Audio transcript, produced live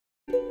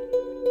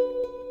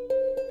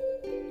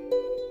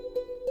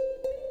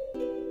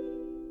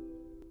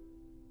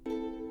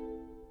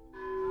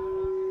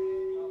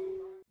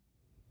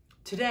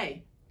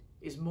Today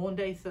is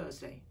Maundy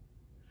Thursday,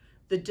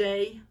 the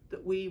day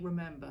that we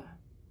remember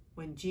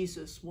when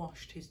Jesus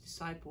washed his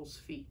disciples'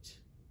 feet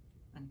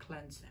and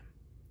cleansed them,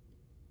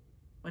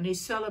 when he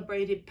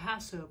celebrated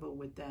Passover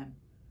with them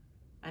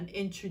and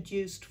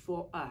introduced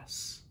for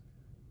us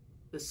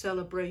the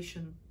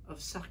celebration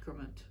of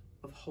sacrament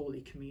of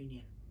Holy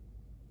Communion.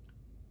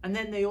 And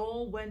then they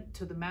all went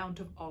to the Mount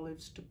of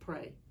Olives to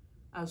pray,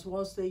 as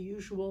was their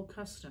usual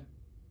custom.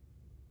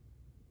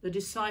 The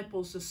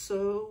disciples are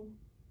so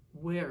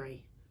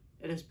weary.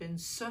 It has been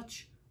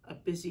such a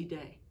busy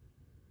day,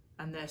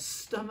 and their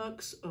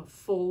stomachs are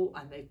full,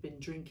 and they've been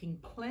drinking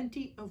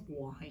plenty of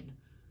wine,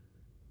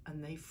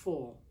 and they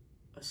fall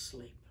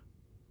asleep.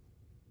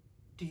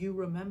 Do you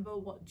remember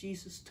what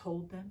Jesus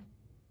told them?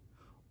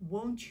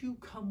 Won't you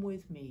come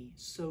with me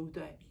so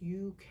that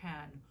you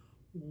can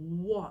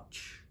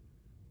watch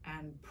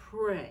and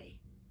pray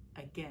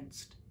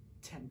against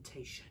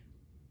temptation?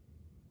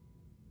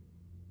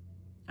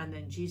 And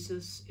then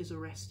Jesus is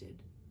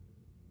arrested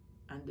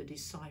and the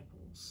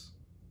disciples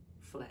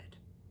fled.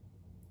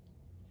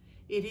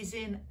 It is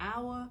in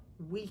our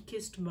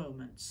weakest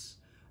moments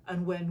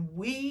and when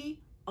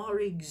we are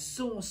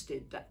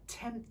exhausted that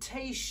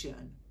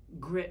temptation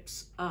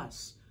grips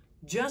us,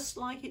 just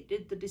like it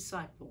did the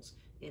disciples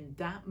in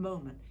that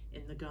moment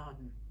in the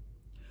garden.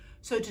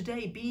 So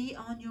today, be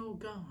on your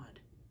guard,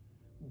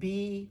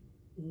 be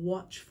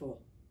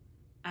watchful,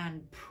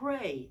 and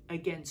pray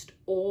against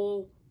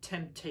all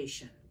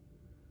temptation,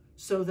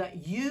 so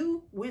that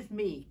you with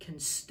me can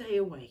stay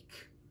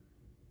awake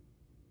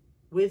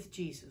with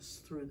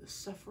Jesus through the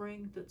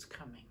suffering that's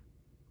coming,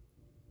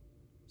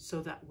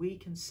 so that we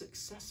can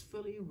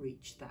successfully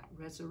reach that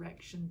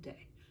resurrection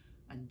day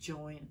and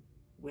join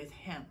with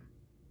him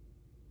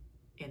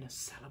in a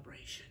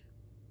celebration.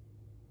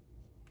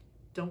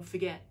 Don't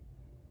forget,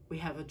 we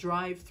have a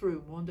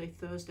drive-through Maundy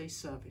Thursday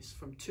service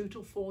from 2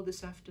 till 4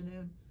 this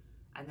afternoon,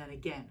 and then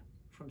again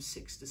from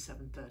 6 to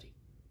 7:30.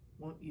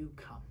 Won't you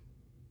come?